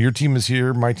blast. You know, your team is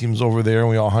here, my team's over there, and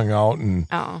we all hung out and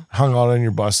hung out on your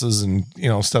buses and, you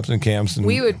know, stepped in camps. And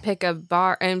we would pick a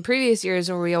bar. In previous years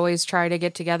where we always try to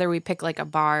get together, we pick like a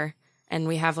bar, and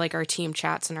we have like our team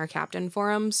chats and our captain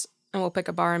forums, and we'll pick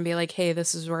a bar and be like, hey,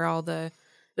 this is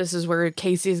where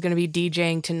Casey's going to be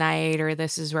DJing tonight, or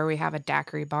this is where we have a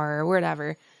daiquiri bar or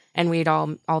whatever. And we'd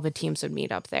all the teams would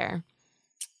meet up there.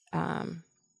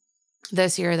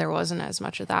 This year there wasn't as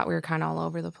much of that. We were kind of all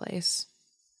over the place.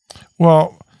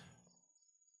 Well,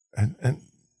 and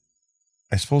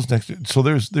I suppose so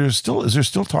is there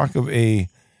still talk of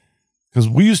because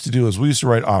we used to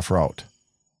ride off route.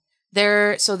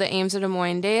 So the Ames of Des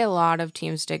Moines Day, a lot of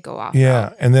teams did go off. Yeah.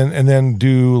 route. And then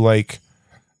do like,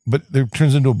 but it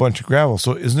turns into a bunch of gravel.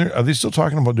 So are they still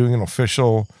talking about doing an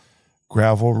official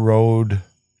gravel road?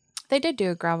 They did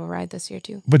do a gravel ride this year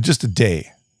too. But just a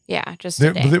day. Yeah, just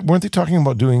a day. But weren't they talking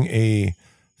about doing a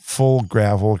full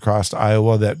gravel across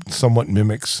Iowa that somewhat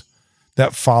mimics,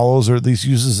 that follows or at least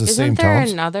uses the same Isn't there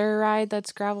towns. another ride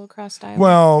that's gravel across Iowa?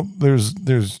 Well,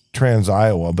 there's Trans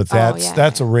Iowa, but that's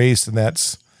yeah. a race and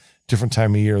that's different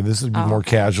time of year. This would be more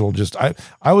casual. Just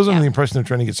I was under the impression they're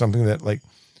trying to get something that like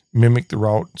mimic the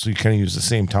route, so you kind of use the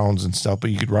same towns and stuff, but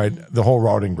you could ride the whole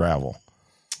route in gravel.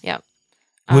 Yep.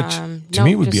 Which to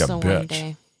me would be a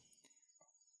bitch.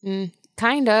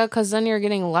 Kinda, because then you're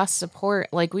getting less support.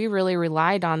 Like we really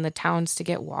relied on the towns to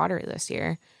get water this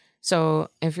year. So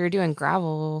if you're doing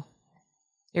gravel,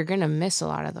 you're gonna miss a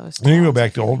lot of those. And you go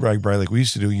back to old RAGBRAI like we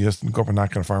used to do. You just go up and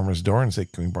knock on a farmer's door and say,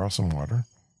 "Can we borrow some water?"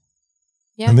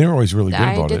 Yeah, and they were always really good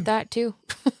about it. I did that too.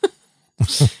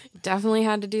 Definitely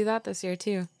had to do that this year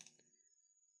too.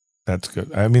 That's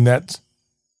good. I mean, that's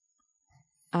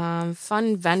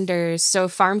fun vendors. So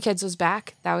Farm Kids was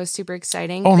back. That was super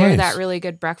exciting. Oh, They're nice. that really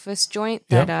good breakfast joint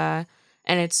that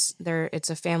and it's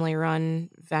a family run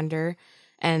vendor.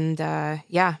 And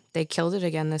they killed it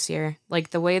again this year.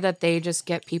 Like the way that they just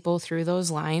get people through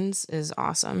those lines is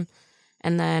awesome.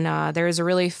 And then there's a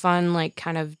really fun like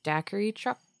kind of daiquiri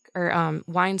truck or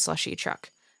wine slushy truck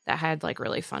that had like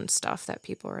really fun stuff that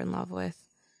people were in love with.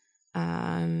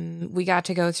 We got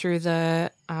to go through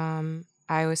the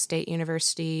Iowa State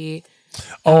University.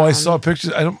 I saw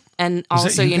pictures. And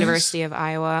also University of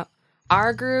Iowa.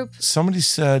 Our group. Somebody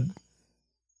said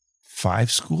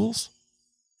 5 schools.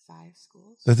 5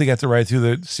 schools that they got to ride through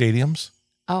the stadiums.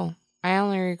 Oh, I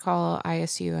only recall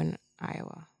ISU in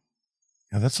Iowa.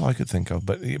 Yeah, that's all I could think of.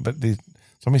 But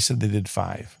somebody said they did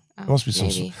 5. There must be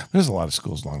some. There's a lot of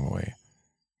schools along the way.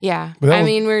 Yeah, I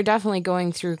mean, we're definitely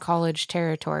going through college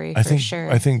territory for sure.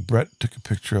 I think Brett took a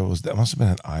picture of that must have been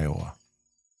in Iowa.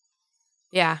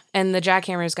 Yeah, and the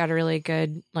Jackhammer's got a really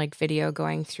good like video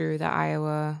going through the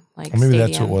Iowa like. Or maybe stadium.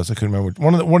 that's what it was. I couldn't remember.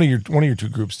 One of your 2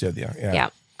 groups did. Yeah.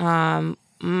 Yeah.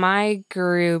 My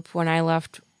group when I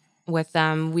left with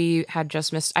them, we had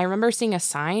just missed. I remember seeing a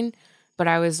sign, but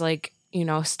I was like,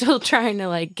 still trying to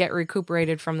like get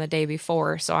recuperated from the day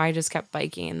before, so I just kept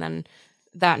biking. And then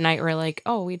that night we're like,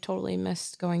 oh, we totally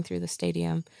missed going through the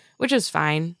stadium, which is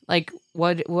fine. Like,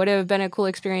 would have been a cool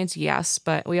experience, yes,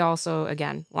 but we also,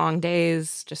 again, long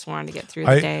days, just wanted to get through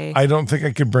the day. I don't think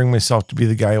I could bring myself to be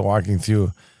the guy walking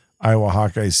through Iowa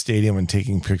Hawkeye Stadium and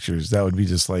taking pictures. That would be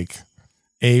just like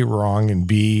A, wrong, and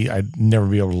B, I'd never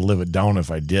be able to live it down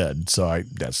if I did. So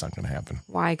that's not going to happen.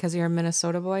 Why? Because you're a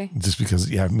Minnesota boy? Just because,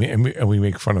 yeah, and we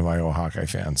make fun of Iowa Hawkeye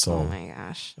fans. So, oh my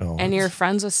gosh! And you're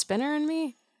friends with Spinner and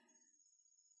me?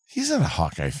 He's not a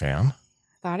Hawkeye fan.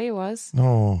 Thought he was.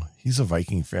 No, he's a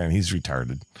Viking fan. He's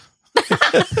retarded.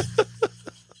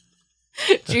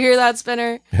 Did you hear that,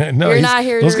 Spinner? No, you're not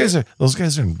here. Those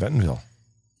guys are in Bentonville.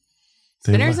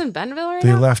 Spinner's in Bentonville right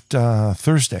now? They left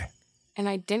Thursday. And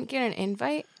I didn't get an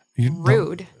invite?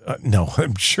 Rude. No,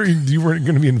 I'm sure you weren't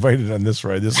going to be invited on this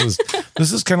ride. This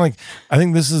is kind of like, I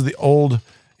think this is the old,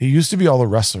 it used to be all the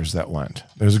wrestlers that went.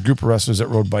 There's a group of wrestlers that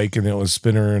rode bike, and it was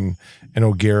Spinner and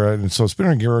O'Gara. And so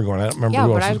Spinner and O'Gara were going, I don't remember who else.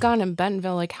 Yeah, but I've gone in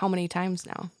Bentonville like how many times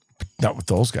now? Not with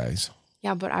those guys.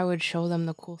 Yeah, but I would show them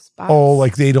the cool spots. Oh,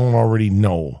 like they don't already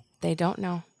know. They don't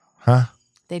know. Huh?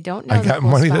 They don't know. I got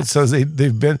money that says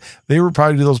they were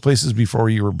probably to those places before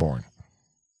you were born.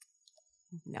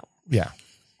 No. Yeah.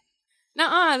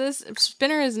 Nuh-uh. This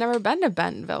Spinner has never been to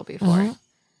Bentonville before. Mm-hmm.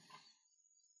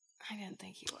 I didn't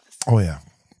think he was. Oh, yeah.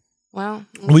 Well.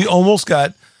 We almost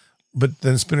got, but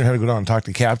then Spinner had to go down and talk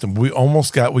to Captain. We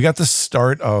got the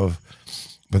start of,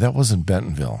 but that wasn't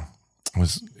Bentonville. It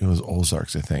was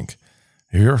Ozarks, I think.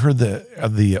 Have you ever heard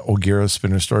the O'Gara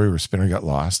Spinner story where Spinner got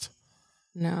lost?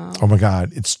 No. Oh my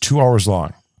God. It's 2 hours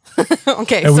long.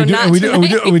 Okay. And so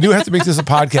we do have to make this a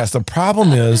podcast. The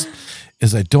problem is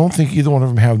I don't think either one of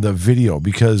them have the video,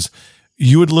 because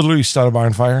you would literally start a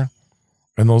bonfire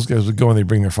and those guys would go and they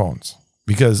bring their phones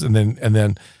and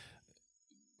then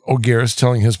O'Gara's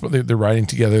telling they're riding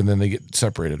together and then they get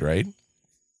separated. Right.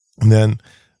 And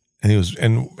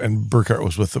Burkhart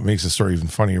was with them, makes the story even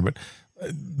funnier, but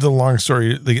the long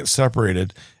story, they get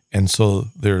separated. And so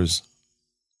there's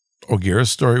O'Gara's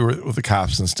story with the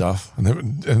cops and stuff and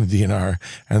the DNR,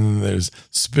 and then there's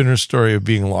Spinner's story of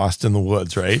being lost in the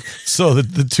woods, right? So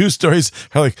the 2 stories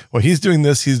are like, well, he's doing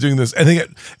this, and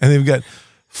they've got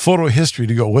photo history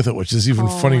to go with it, which is even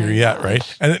funnier yet, right?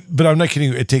 But I'm not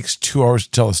kidding you, it takes 2 hours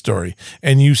to tell a story,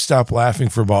 and you stop laughing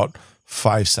for about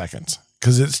 5 seconds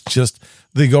because it's just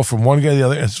they go from one guy to the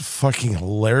other. It's fucking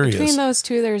hilarious. Between those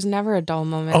 2, there's never a dull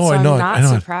moment. Oh, so I know. I'm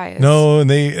not surprised. No, and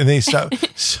they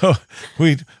stopped. So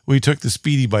we took the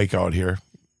speedy bike out here,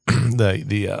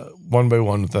 the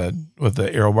 1x1 with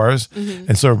the aero bars, mm-hmm.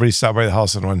 And so everybody stopped by the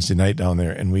house on Wednesday night down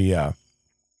there, and we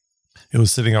It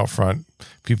was sitting out front.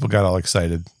 People got all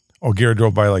excited. Oh, Garrett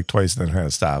drove by like twice and then had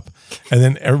to stop. And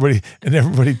then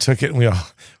everybody took it and we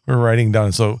were riding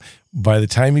down. So by the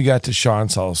time you got to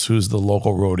Sean's house, who's the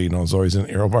local roadie and was always in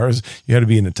aero bars, you had to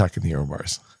be in the tuck in the aero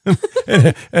bars.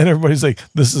 and everybody's like,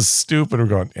 this is stupid. We're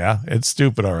going, yeah, it's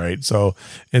stupid. All right. So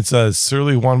it's a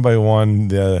Surly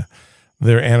 1x1,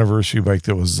 their anniversary bike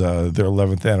that was their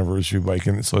 11th anniversary bike.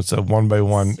 And so it's a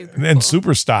 1x1 and cool.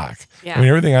 super stock. Yeah. I mean,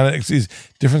 everything on it, it's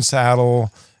different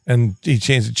saddle. And he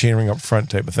changed the chainring up front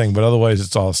type of thing. But otherwise,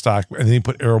 it's all stock. And then he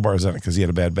put aero bars on it because he had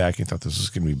a bad back. He thought this was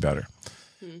going to be better.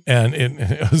 And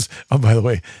it was, oh, by the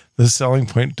way, the selling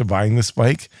point to buying this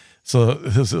bike. So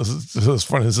this was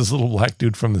funny. There's this little black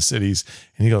dude from the cities.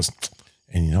 And he goes,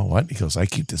 and you know what? He goes, I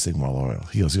keep this thing well oiled.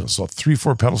 He goes, so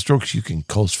 3-4 pedal strokes, you can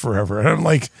coast forever. And I'm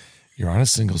like, you're on a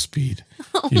single speed.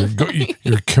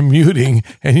 You're commuting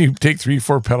and you take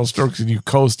 3-4 pedal strokes and you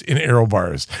coast in aero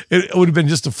bars. It would have been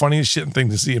just the funniest shit thing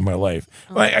to see in my life.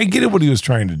 I get it what he was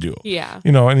trying to do. Yeah.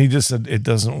 And he just said, it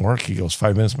doesn't work. He goes,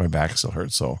 5 minutes, my back still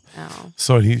hurts. So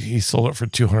he sold it for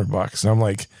 $200. And I'm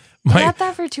like, you got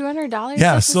that for $200?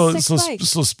 Yeah. That's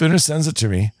So Spinner sends it to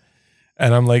me.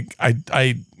 And I'm like,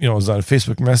 I was on a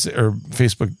Facebook message or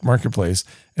Facebook Marketplace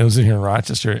and it was in here in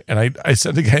Rochester. And I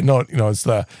sent the guy a note, it's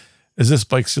is this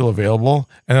bike still available?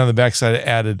 And on the backside, I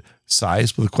added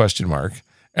size with a question mark.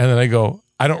 And then I go,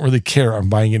 I don't really care. I'm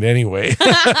buying it anyway.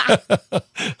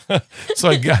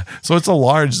 So it's a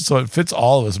large, so it fits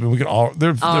all of us. I mean, we can all,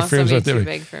 their frames right there. Too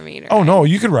big for me to Oh, ride. no,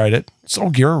 you could ride it. So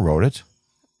Garrett rode it.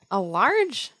 A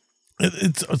large?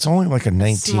 It's only like a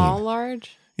 19. Small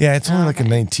large? Yeah, it's only like a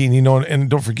 19, and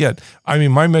don't forget, I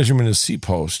mean, my measurement is seat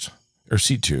post or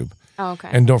seat tube. Oh, okay.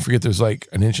 And don't forget, there's like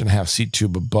 1.5 inch seat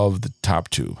tube above the top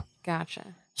tube.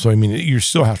 Gotcha. So, I mean, you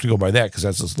still have to go by that because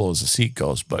that's as low as the seat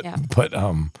goes. But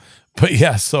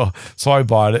yeah, so I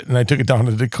bought it and I took it down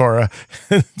to Decorah.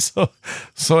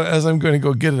 so as I'm going to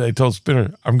go get it, I told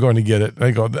Spinner, I'm going to get it.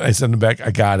 And I send him back,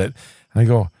 I got it. And I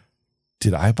go,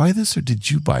 did I buy this or did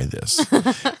you buy this?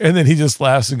 And then he just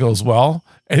laughs and goes, well,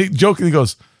 and he jokingly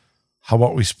goes, how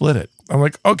about we split it? I'm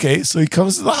like, okay. So he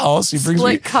comes to the house. He brings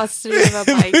me custody of a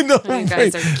bike. No, you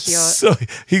guys are cute. So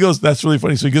he goes, that's really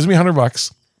funny. So he gives me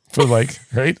 $100 for the bike,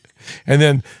 right? And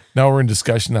then now we're in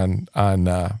discussion on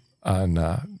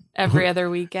every other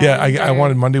weekend. Yeah, I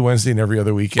wanted Monday, Wednesday, and every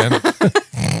other weekend.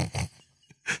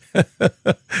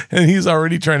 And he's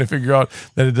already trying to figure out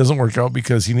that it doesn't work out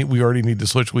because we already need to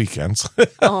switch weekends.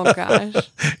 Oh gosh!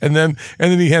 And then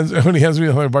when he hands me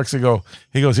 $100,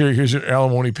 he goes, here's your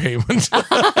alimony payment.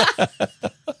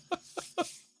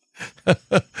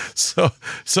 so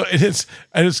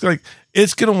it's like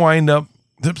it's gonna wind up.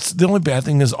 The only bad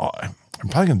thing is I'm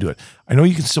probably gonna do it. I know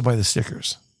you can still buy the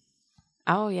stickers.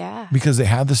 Oh, yeah. Because they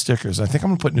have the stickers. I think I'm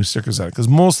going to put new stickers on it because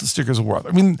most of the stickers are worth.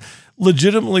 I mean,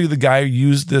 legitimately, the guy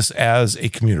used this as a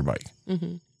commuter bike.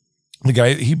 Mm-hmm. The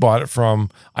guy he bought it from,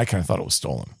 I kind of thought it was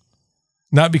stolen.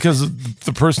 Not because of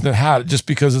the person that had it, just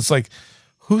because it's like,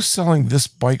 who's selling this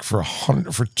bike for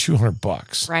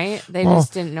 $200? Right? They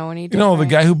just didn't know any different. The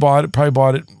guy who bought it probably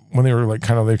bought it when they were like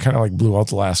kind of blew out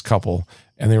the last couple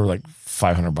and they were like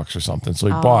 $500 or something. So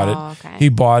he bought it. Okay. He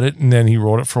bought it and then he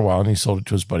rode it for a while and he sold it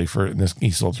to his buddy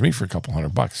he sold it to me for a couple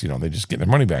 $100. They just get their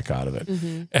money back out of it.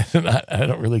 Mm-hmm. And I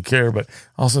don't really care, but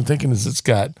also I'm thinking is it's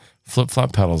got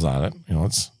flip-flop pedals on it.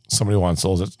 It's somebody wants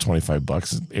those at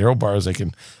 $25. Aero bars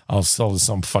I'll sell to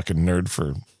some fucking nerd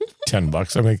for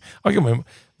 $10. I'm like, I'll get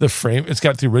the frame. It's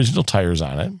got the original tires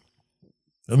on it.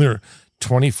 And they're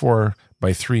 24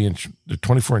 by 3 inch, the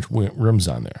 24 inch rims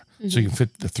on there. Mm-hmm. So you can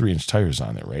fit the 3 inch tires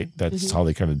on there, right? That's how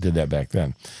they kind of did that back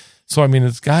then. So, I mean,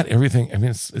 it's got everything. I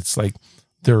mean, it's like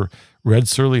they're red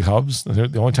Surly hubs.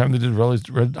 The only time they did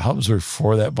red hubs were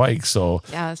for that bike. So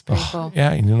yeah, that's pretty cool.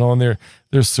 Yeah, and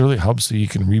they're Surly hubs, so you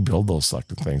can rebuild those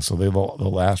fucking things. So they'll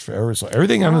last forever. So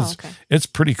everything on it, it's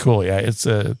pretty cool. Yeah, it's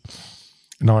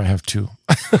now I have 2.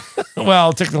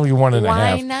 Well, technically 1.5.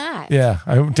 Why not? Yeah,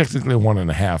 I'm technically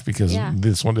 1.5 because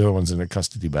the other one's in a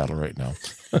custody battle right now.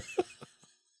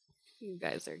 You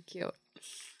guys are cute.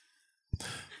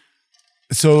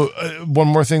 So one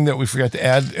more thing that we forgot to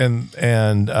add,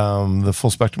 and the Full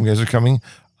Spectrum guys are coming.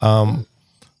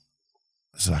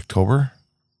 This is October.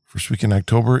 First week in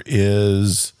October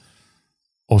is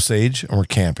Osage, and we're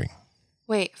camping.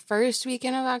 Wait, first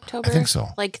weekend of October? I think so.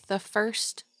 Like the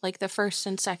first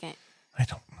and second. I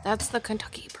don't know. That's the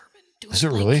Kentucky bourbon. Is it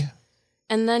really?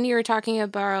 And then you were talking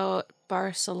about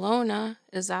Barcelona.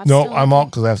 Is that no? Still I'm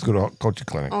out because I have to go to a coaching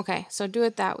clinic. Okay, so do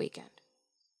it that weekend.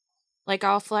 Like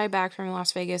I'll fly back from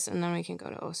Las Vegas and then we can go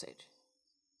to Osage.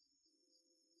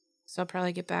 So I'll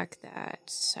probably get back that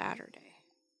Saturday.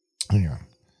 Yeah.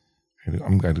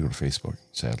 I'm going to go to Facebook,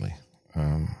 sadly.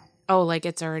 Oh, like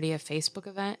it's already a Facebook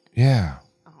event? Yeah.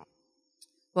 Oh.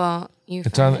 Well,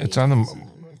 It's on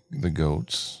the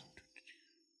goats.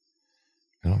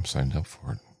 I know I'm signed up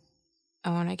for it.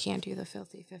 Oh, and I can't do the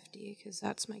Filthy 50 because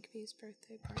that's Mike B's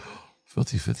birthday party.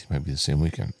 Filthy 50 might be the same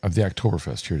weekend of the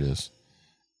Oktoberfest. Here it is.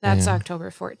 That's October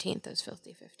 14th is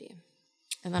Filthy 50.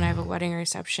 And then I have a wedding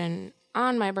reception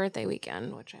on my birthday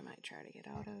weekend, which I might try to get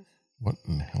out of. What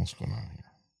in the hell's going on here?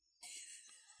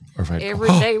 Or if Every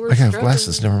day we're I got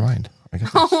glasses. Never mind. I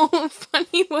got this. Oh,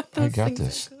 funny what those I got things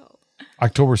this. are called.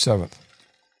 October 7th.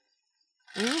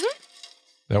 Mm-hmm.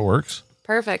 That works?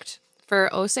 Perfect.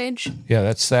 For Osage? Yeah,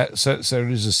 that's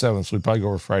Saturday's the 7th, so we probably go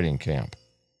over Friday in camp.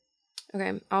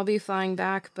 Okay, I'll be flying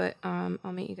back, but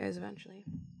I'll meet you guys eventually.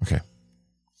 Okay.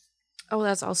 Oh,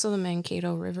 that's also the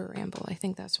Mankato River Ramble. I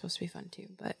think that's supposed to be fun too,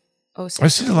 but Osage.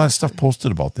 I've seen a lot of stuff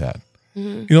posted about that.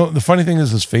 Mm-hmm. You know, the funny thing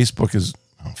is Facebook is,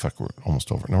 oh, fuck, we're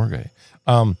almost over. No, we're good.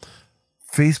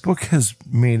 Facebook has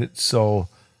made it so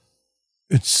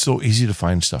it's so easy to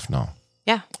find stuff now.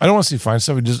 Yeah. I don't want to say find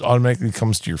stuff. It just automatically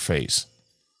comes to your face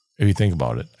if you think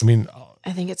about it. I mean,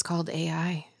 I think it's called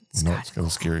AI. It's kind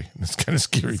of scary. It's kind of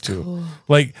scary too. Cool.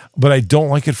 Like, but I don't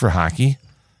like it for hockey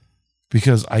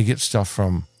because I get stuff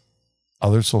from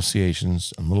other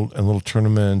associations and little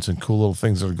tournaments and cool little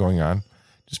things that are going on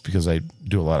just because I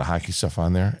do a lot of hockey stuff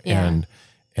on there. Yeah.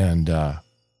 And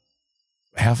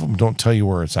half of them don't tell you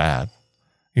where it's at.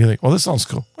 You're like, well, this sounds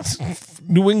cool.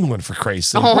 New England, for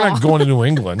Christ's sake. We're not going to New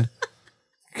England.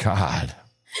 God.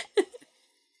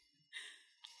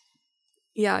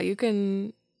 Yeah, you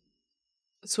can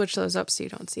switch those up so you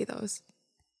don't see those.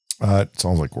 It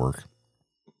sounds like work.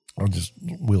 I'll just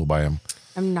wheel by them.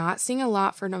 I'm not seeing a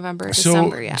lot for November,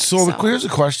 December yet. So here's a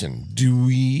question. Do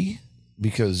we,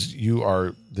 because you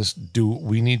are this, do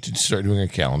we need to start doing a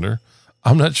calendar?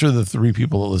 I'm not sure the 3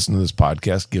 people that listen to this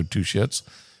podcast give 2 shits,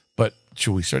 but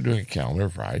should we start doing a calendar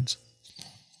of rides?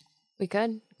 We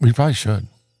could. We probably should.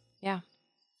 Yeah.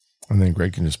 And then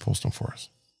Greg can just post them for us.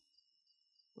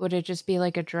 Would it just be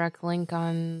like a direct link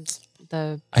on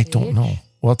the page? I don't know.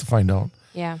 We'll have to find out.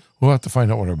 Yeah. We'll have to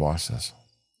find out what our boss says.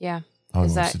 Yeah. How he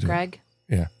Is wants that to do Greg?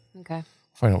 it. Yeah. Okay.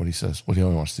 Find out what he says. What he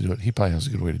only wants to do it. He probably has a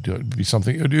good way to do it. It'd be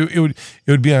something. It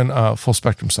would be on Full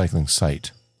Spectrum Cycling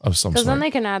site of some sort. Because then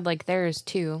they can add like theirs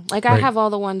too. Like I have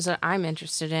all the ones that I'm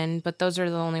interested in, but those are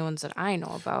the only ones that I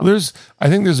know about. I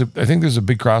think there's a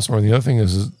big crossover. And the other thing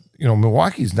is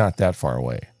Milwaukee's not that far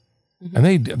away. Mm-hmm.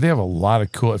 And they have a lot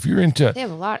of cool. If you're into, they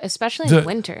have a lot, especially in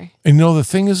winter. And the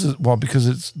thing is, well,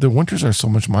 because the winters are so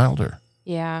much milder.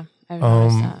 Yeah, I've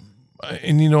noticed that.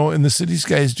 And and the cities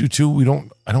guys do too.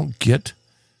 I don't get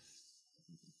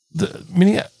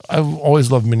I've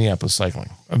always loved Minneapolis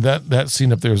cycling. That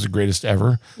scene up there is the greatest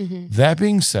ever. Mm-hmm. That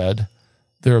being said,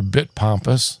 they're a bit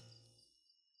pompous.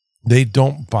 They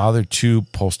don't bother to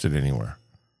post it anywhere.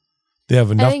 They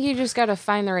have enough. I think you just got to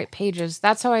find the right pages.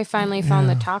 That's how I finally found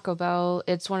the Taco Bell.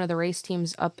 It's one of the race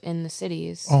teams up in the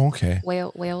cities. Oh, okay.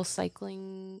 Whale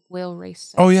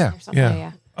race. Oh yeah, or something.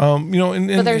 yeah.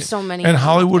 But there's so many. And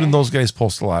Hollywood and those guys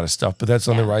post a lot of stuff, but that's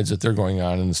on the rides that they're going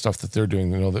on and the stuff that they're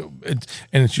doing. And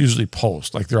it's usually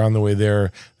post, like they're on the way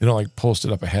there. They don't like post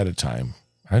it up ahead of time.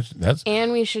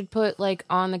 And we should put like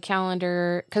on the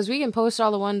calendar, because we can post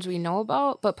all the ones we know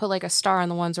about, but put like a star on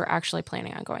the ones we're actually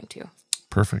planning on going to.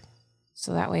 Perfect.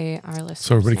 So that way our listeners.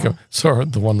 So everybody so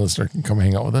the one listener can come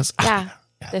hang out with us. Yeah,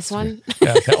 this one.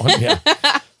 Yeah, that one.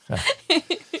 Yeah.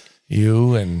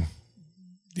 You and.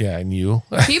 Yeah, and you.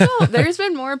 There's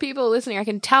been more people listening. I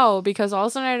can tell because all of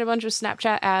a sudden I had a bunch of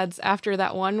Snapchat ads after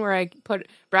that one where I put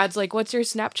Brad's like, "What's your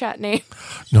Snapchat name?"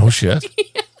 No shit.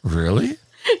 Yeah. Really?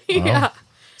 Yeah. Oh.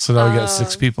 So now we got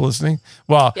 6 people listening.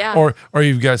 Well, yeah. or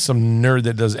you've got some nerd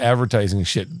that does advertising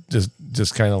shit,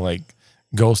 just kind of like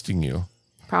ghosting you.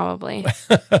 Probably.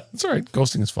 It's all right.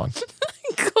 Ghosting is fun.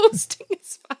 Ghosting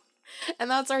is fun,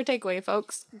 and that's our takeaway,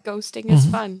 folks. Ghosting is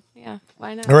fun. Yeah,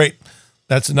 why not? All right.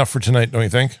 That's enough for tonight, don't you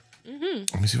think? Mm-hmm.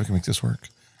 Let me see if I can make this work.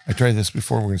 I tried this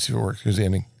before. We're going to see if it works. Here's the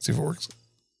ending. See if it works.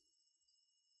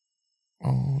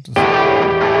 Oh, that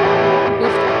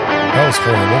was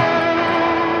horrible.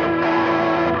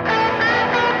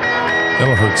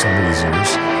 That'll hurt somebody's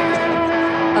ears.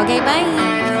 Okay, bye.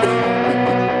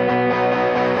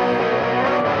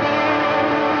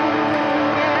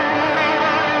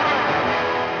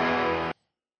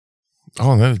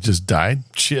 Oh, and then it just died?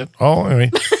 Shit. Oh,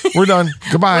 anyway. We're done.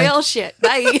 Goodbye. Well, shit.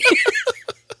 Bye.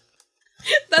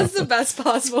 That's the best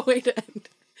possible way to end.